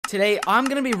Today, I'm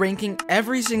gonna be ranking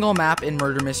every single map in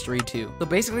Murder Mystery 2. So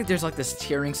basically, there's like this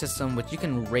tiering system which you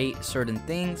can rate certain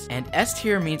things, and S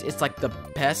tier means it's like the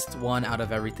best one out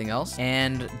of everything else,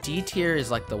 and D tier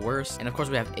is like the worst, and of course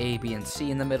we have A, B, and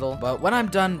C in the middle. But when I'm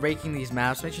done ranking these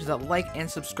maps, make sure to like and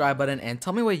subscribe button and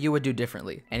tell me what you would do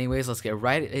differently. Anyways, let's get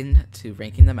right into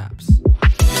ranking the maps.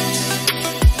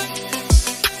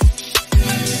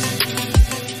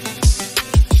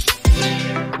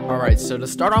 Alright, so to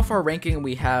start off our ranking,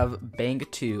 we have Bank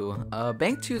 2.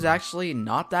 Bank 2 is actually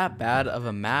not that bad of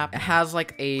a map. It has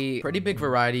like a pretty big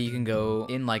variety. You can go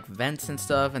in like vents and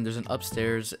stuff, and there's an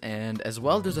upstairs, and as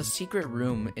well there's a secret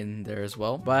room in there as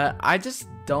well. But I just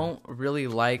don't really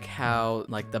like how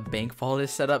like the bank vault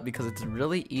is set up, because it's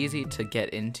really easy to get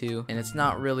into, and it's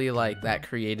not really like that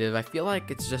creative. I feel like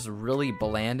it's just really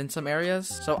bland in some areas.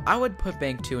 So I would put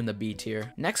Bank 2 in the B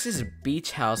tier. Next is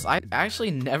Beach House. I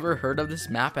actually never heard of this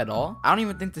map at all. I don't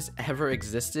even think this ever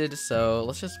existed, so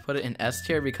let's just put it in S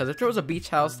tier, because if there was a beach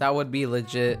house, that would be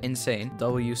legit insane.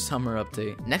 W summer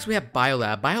update. Next we have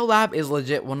Biolab. Biolab is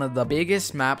legit one of the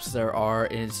biggest maps there are.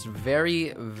 It's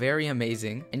very, very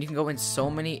amazing, and you can go in so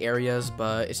many areas,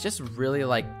 but it's just really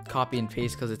like copy and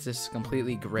paste because it's just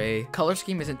completely gray. Color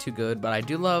scheme isn't too good, but I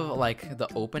do love like the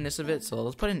openness of it, so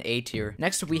let's put in A tier.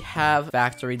 Next we have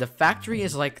Factory. The Factory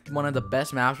is like one of the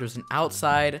best maps. There's an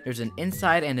outside, there's an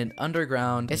inside, and an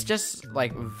underground. It's just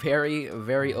like very,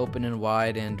 very open and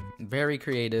wide and very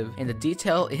creative, and the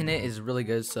detail in it is really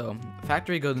good, so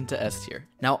Factory goes into S tier.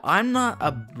 Now, I'm not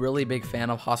a really big fan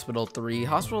of Hospital 3.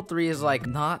 Hospital 3 is like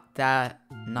not that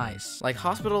nice. Like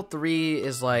Hospital 3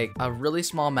 is like a really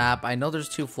small map. I know there's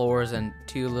 2 floors and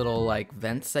 2 little like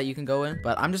vents that you can go in,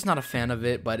 but I'm just not a fan of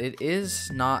it. But it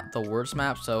is not the worst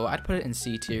map, so I'd put it in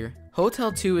C tier.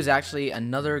 Hotel 2 is actually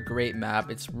another great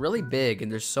map. It's really big and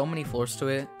there's so many floors to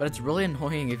it, but it's really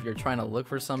annoying if you're trying to look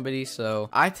for somebody, so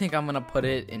I think I'm gonna put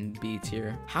it in B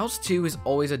tier. House 2 is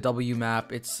always a W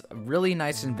map. It's really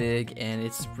nice and big, and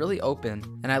it's really open,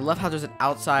 and I love how there's an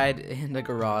outside in the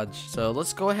garage, so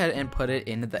let's go ahead and put it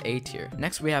into the A tier.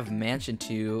 Next we have Mansion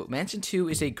 2. Mansion 2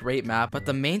 is a great map, but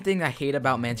the main thing I hate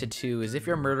about Mansion 2 is if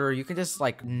you're a murderer, you can just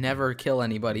like never kill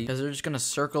anybody, because they're just gonna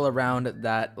circle around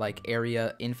that like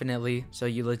area infinitely, so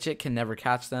you legit can never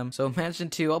catch them. So Mansion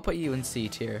 2, I'll put you in C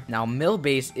tier. Now Mill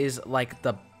Base is like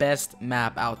the best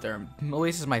map out there. Mill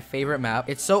Base is my favorite map.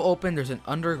 It's so open, there's an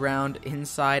underground,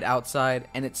 inside, outside,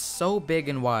 and it's so big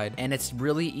and wide, and it's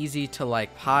really easy to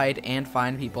like hide and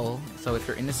find people. So if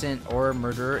you're innocent or a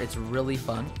murderer, it's really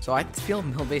fun. So I feel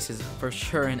Mill Base is for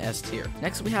sure in S tier.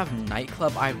 Next we have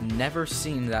Nightclub. I've never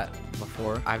seen that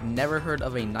before. I've never heard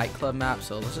of a nightclub map,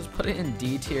 so let's just put it in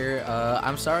D tier.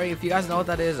 I'm sorry if you guys know what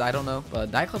that is. I don't know,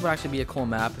 but Nightclub would actually be a cool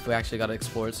map if we actually got to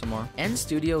explore it some more. End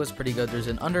Studio is pretty good. There's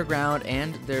an underground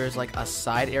and there's like a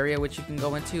side area which you can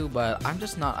go into, but I'm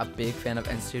just not a big fan of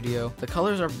End Studio. The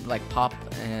colors are like pop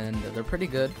and they're pretty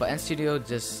good, but End Studio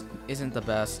just isn't the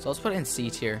best, so let's put it in C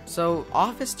tier. So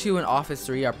Office 2 and Office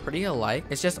 3 are pretty alike.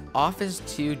 It's just Office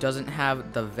 2 doesn't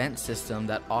have the vent system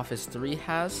that Office 3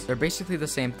 has. They're basically the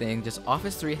same thing, just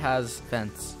Office 3 has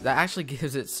vents. That actually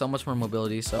gives it so much more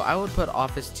mobility, so I would put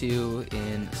Office 2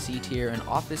 in C tier and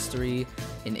Office 3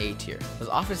 in A tier, because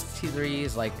Office 3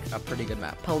 is like a pretty good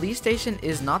map. Police Station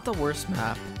is not the worst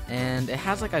map, and it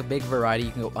has like a big variety.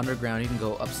 You can go underground, you can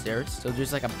go upstairs, so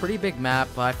there's like a pretty big map,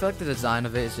 but I feel like the design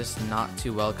of it is just not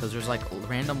too well, because there's like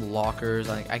random lockers.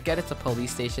 Like, I get it's a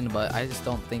police station, but I just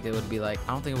don't think it would be like,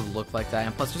 I don't think it would look like that,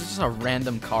 and plus there's just a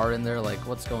random car in there. Like,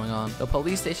 what's going on? The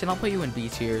Police Station, I'll put you in B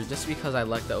tier just because I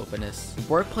like the openness.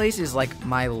 Workplace is like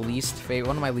my least favorite,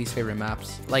 one of my least favorite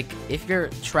maps. Like, if you're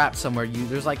trapped somewhere,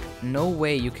 there's like no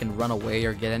way you can run away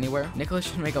or get anywhere. Nicholas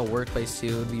should make a Workplace too.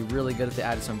 It would be really good if they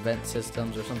added some vent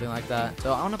systems or something like that.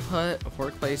 So I want to put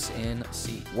Workplace in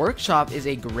C. Workshop is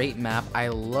a great map. I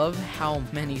love how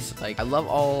many, like, I love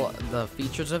all the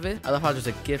features of it. I love how there's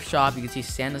a gift shop. You can see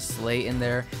Santa's sleigh in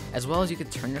there, as well as you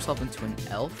could turn yourself into an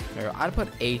elf. I'd put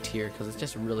A tier because it's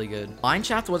just really good.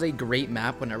 Mineshaft was a great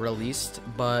map when it released,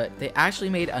 but they actually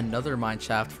made another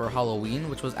Mineshaft for Halloween,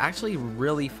 which was actually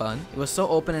really fun. It was so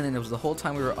open, and it was the whole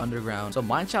time we were underground. So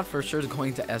Mineshaft for sure is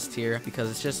going to S tier because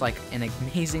it's just like an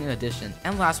amazing addition.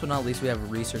 And last but not least, we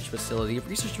have Research Facility.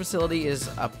 Research Facility is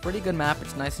a pretty good map.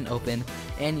 It's nice and open,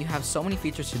 and you have so many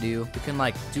features to do. You can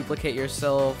like duplicate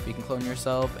yourself, you can clone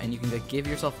yourself, and you can like, give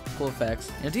yourself cool effects.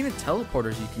 And there's even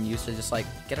teleporters you can use to just like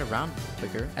get around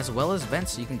quicker, as well as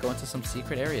vents so you can go into some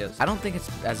secret areas. I don't think it's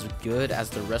as good as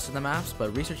the rest of the maps,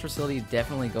 but Research Facility is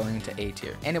definitely going into A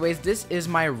tier. Anyways, this is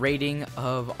my rating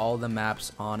of all the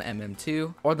maps on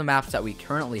MM2, or the maps that we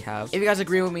currently have. If you guys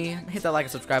agree with me, hit that like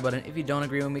and subscribe button. If you don't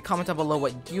agree with me, comment down below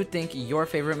what you think your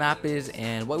favorite map is,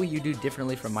 and what would you do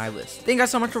differently from my list. Thank you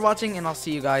guys so much for watching, and I'll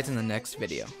see you guys in the next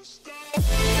video.